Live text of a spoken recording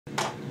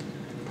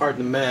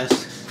Pardon the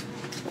mess.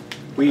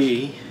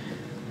 We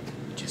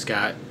just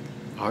got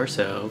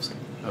ourselves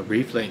a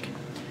ReefLink.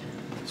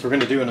 So we're going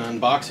to do an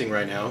unboxing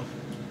right now.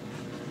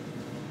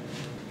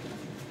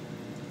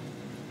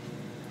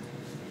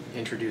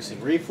 Introducing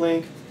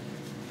ReefLink.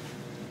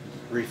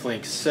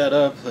 ReefLink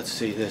setup. Let's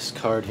see this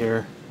card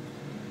here.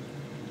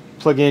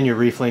 Plug in your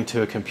ReefLink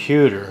to a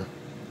computer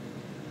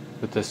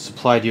with the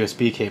supplied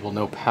USB cable,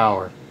 no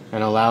power,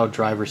 and allow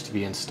drivers to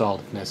be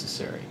installed if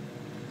necessary.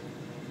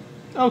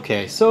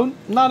 Okay, so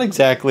not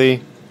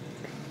exactly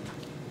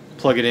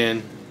plug it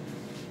in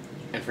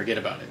and forget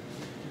about it,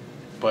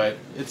 but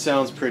it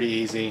sounds pretty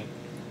easy.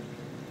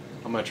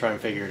 I'm going to try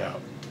and figure it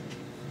out.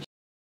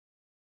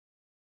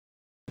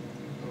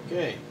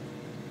 Okay,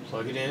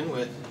 plug it in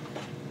with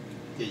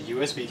the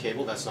USB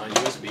cable. That's not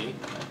USB.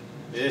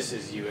 This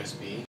is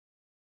USB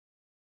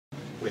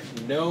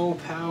with no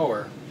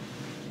power.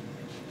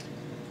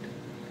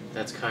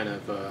 That's kind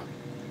of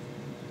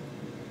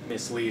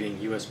misleading.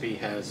 USB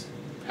has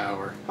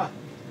power. Huh.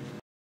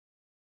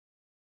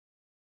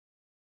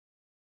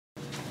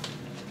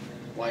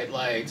 White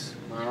lights.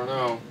 I don't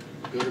know.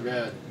 Good or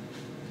bad.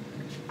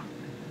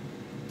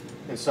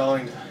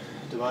 Installing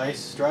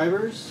device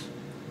drivers.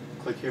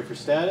 Click here for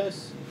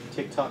status.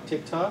 Tick tock,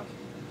 tick tock.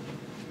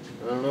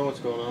 I don't know what's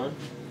going on.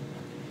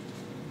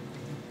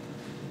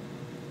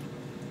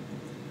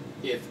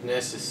 If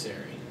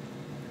necessary.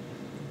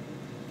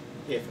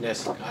 If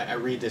necessary. I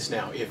read this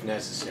now. If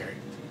necessary.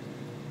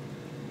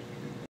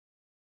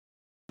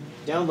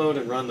 Download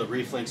and run the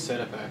ReefLink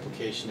setup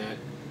application at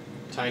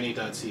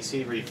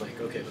tiny.cc ReefLink.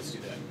 Okay, let's do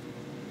that.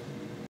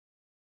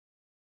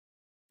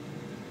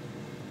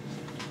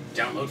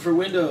 Download for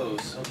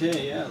Windows.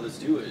 Okay, yeah, let's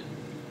do it.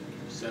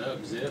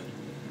 Setup, zip.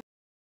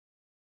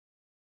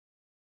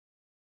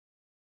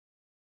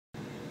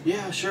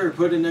 Yeah, sure,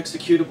 put an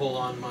executable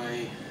on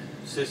my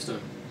system.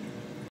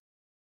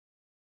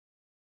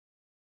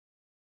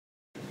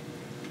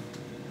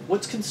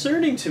 What's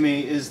concerning to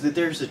me is that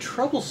there's a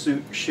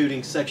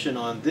troubleshooting section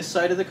on this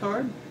side of the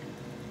card,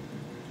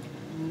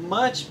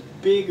 much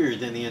bigger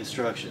than the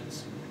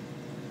instructions.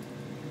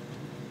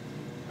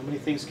 How many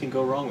things can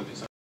go wrong with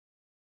this?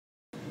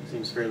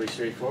 Seems fairly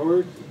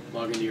straightforward.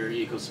 Log into your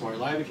EcoSmart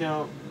Live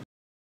account.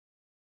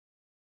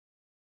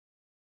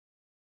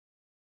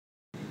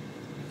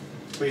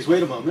 Please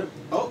wait a moment.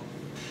 Oh!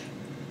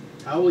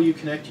 How will you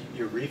connect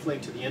your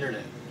ReefLink to the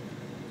internet?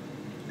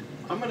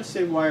 I'm going to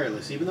say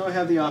wireless. Even though I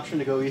have the option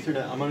to go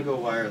Ethernet, I'm going to go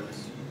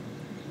wireless.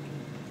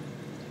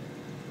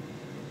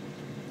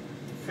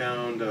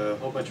 Found a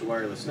whole bunch of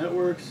wireless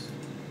networks.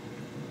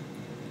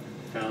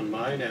 Found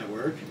my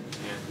network.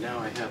 And now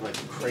I have like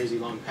a crazy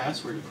long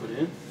password to put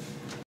in.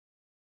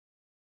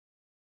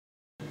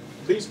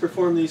 Please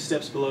perform these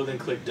steps below, then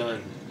click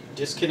Done.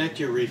 Disconnect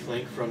your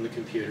ReefLink from the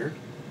computer.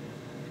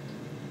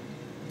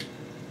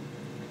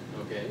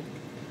 Okay.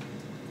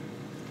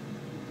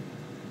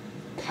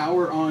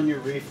 Power on your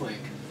ReefLink.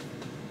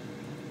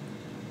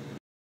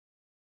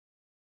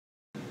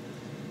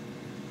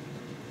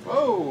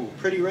 Whoa,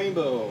 pretty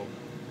rainbow.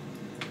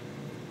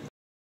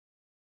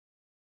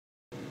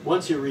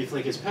 Once your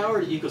ReefLink is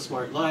powered,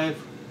 EcoSmart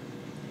Live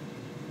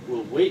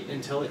will wait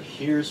until it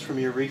hears from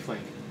your ReefLink.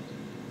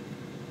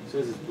 It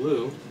says it's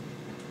blue.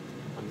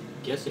 I'm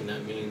guessing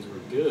that means we're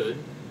good.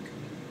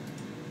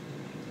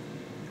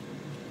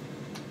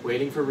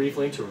 Waiting for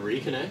ReefLink to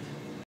reconnect.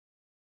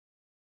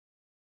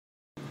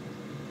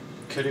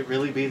 Could it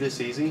really be this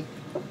easy?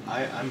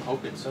 I'm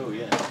hoping so,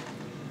 yeah.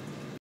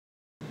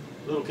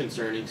 A little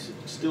concerning.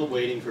 Still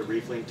waiting for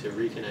ReefLink to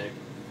reconnect.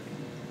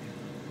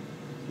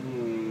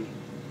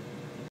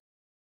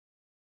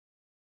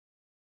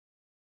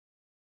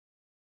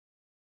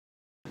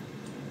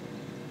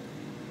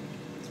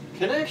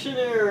 Connection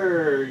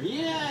error!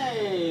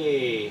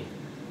 Yay!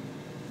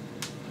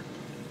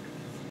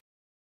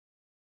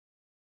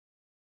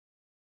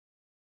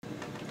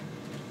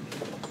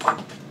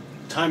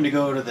 Time to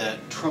go to that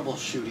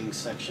troubleshooting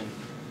section.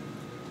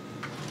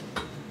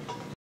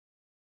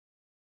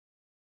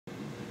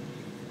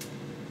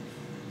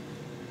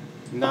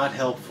 Not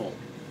helpful.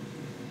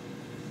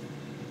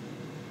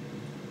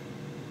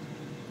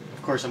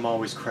 Of course, I'm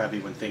always crabby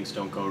when things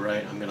don't go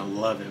right. I'm gonna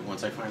love it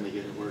once I finally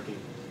get it working.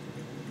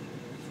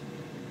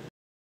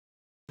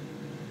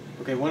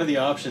 Okay, one of the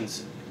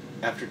options,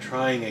 after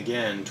trying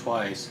again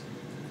twice,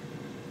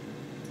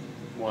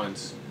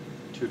 once,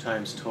 2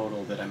 times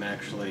total that I'm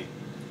actually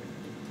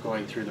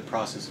going through the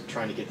process of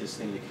trying to get this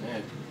thing to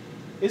connect,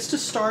 is to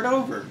start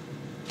over.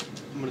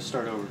 I'm going to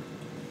start over.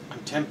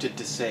 I'm tempted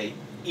to say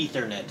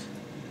Ethernet.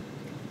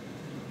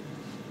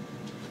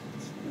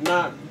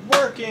 Not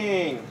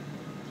working!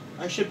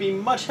 I should be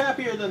much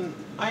happier than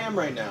I am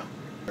right now.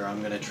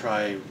 I'm going to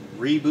try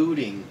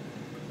rebooting.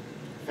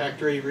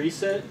 Factory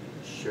reset?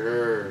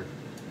 Sure.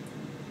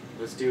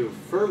 Let's do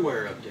a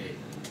firmware update.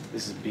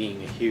 This is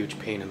being a huge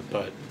pain in the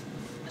butt.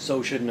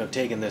 So shouldn't have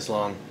taken this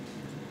long.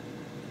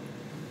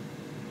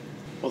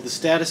 Well, the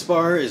status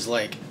bar is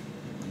like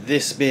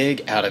this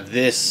big out of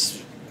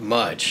this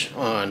much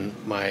on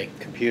my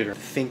computer,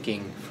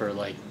 thinking for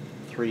like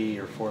 3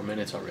 or 4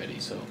 minutes already,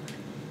 so.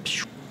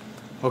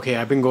 Okay,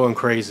 I've been going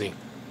crazy.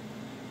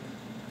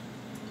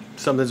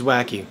 Something's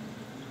wacky.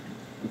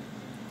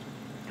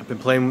 I've been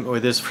playing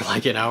with this for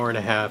like an hour and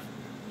a half.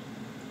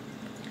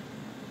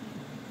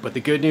 But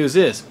the good news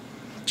is,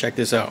 check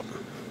this out.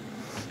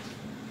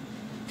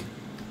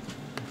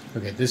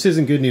 Okay, this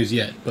isn't good news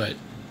yet, but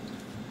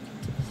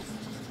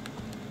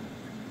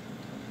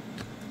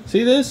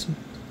see this?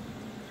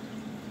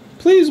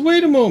 Please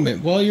wait a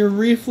moment while your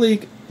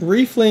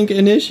ReefLink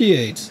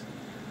initiates.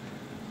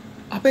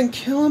 I've been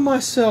killing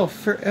myself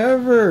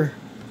forever.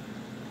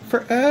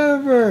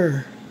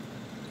 Forever.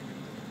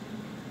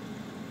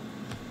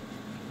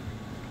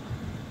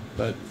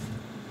 But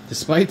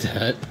despite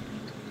that,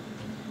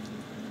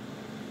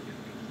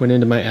 went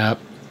into my app.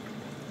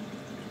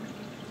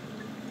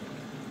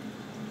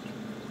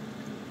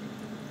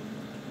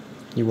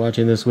 You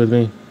watching this with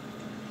me?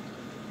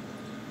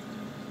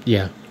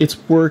 Yeah, it's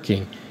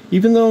working.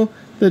 Even though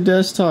the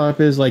desktop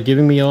is like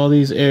giving me all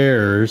these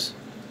errors,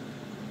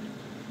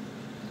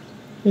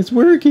 it's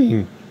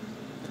working.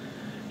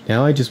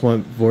 Now I just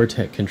want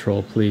VorTech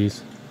control,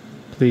 please.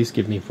 Please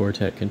give me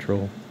VorTech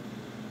control.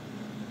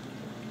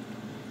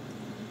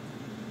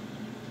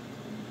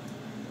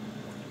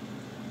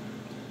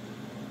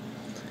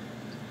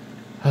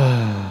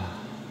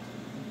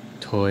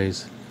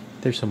 Toys.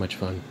 They're so much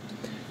fun.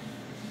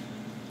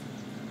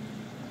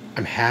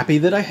 I'm happy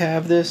that I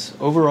have this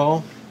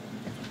overall.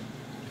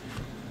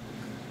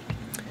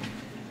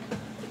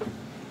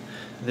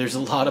 There's a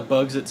lot of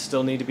bugs that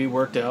still need to be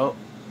worked out,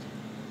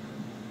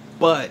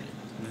 but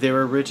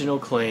their original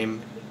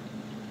claim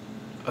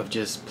of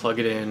just plug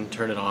it in,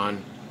 turn it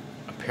on,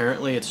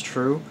 apparently it's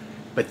true,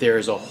 but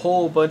there's a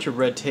whole bunch of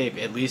red tape,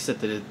 at least at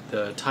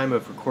the time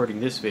of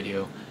recording this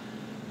video.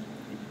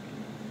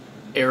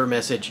 Error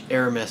message,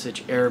 error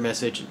message, error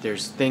message.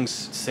 There's things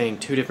saying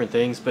 2 different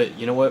things, but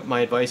you know what my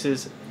advice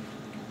is?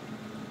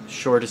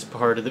 Shortest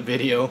part of the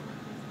video.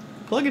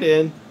 Plug it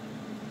in,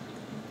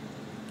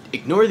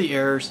 ignore the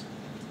errors,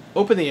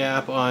 open the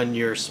app on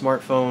your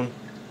smartphone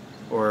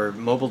or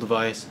mobile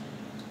device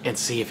and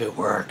see if it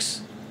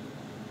works.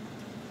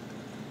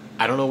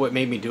 I don't know what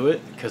made me do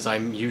it, because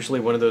I'm usually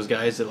one of those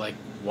guys that like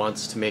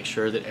wants to make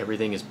sure that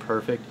everything is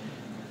perfect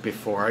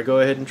before I go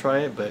ahead and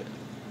try it, but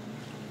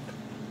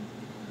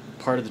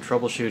part of the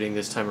troubleshooting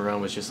this time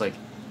around was just like,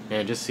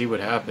 man, just see what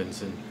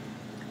happens, and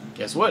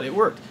guess what? It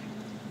worked.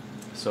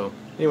 So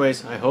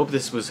anyways, I hope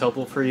this was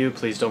helpful for you.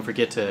 Please don't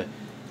forget to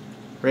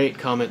rate,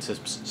 comment,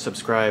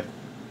 subscribe,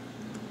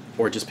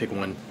 or just pick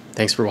one.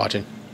 Thanks for watching.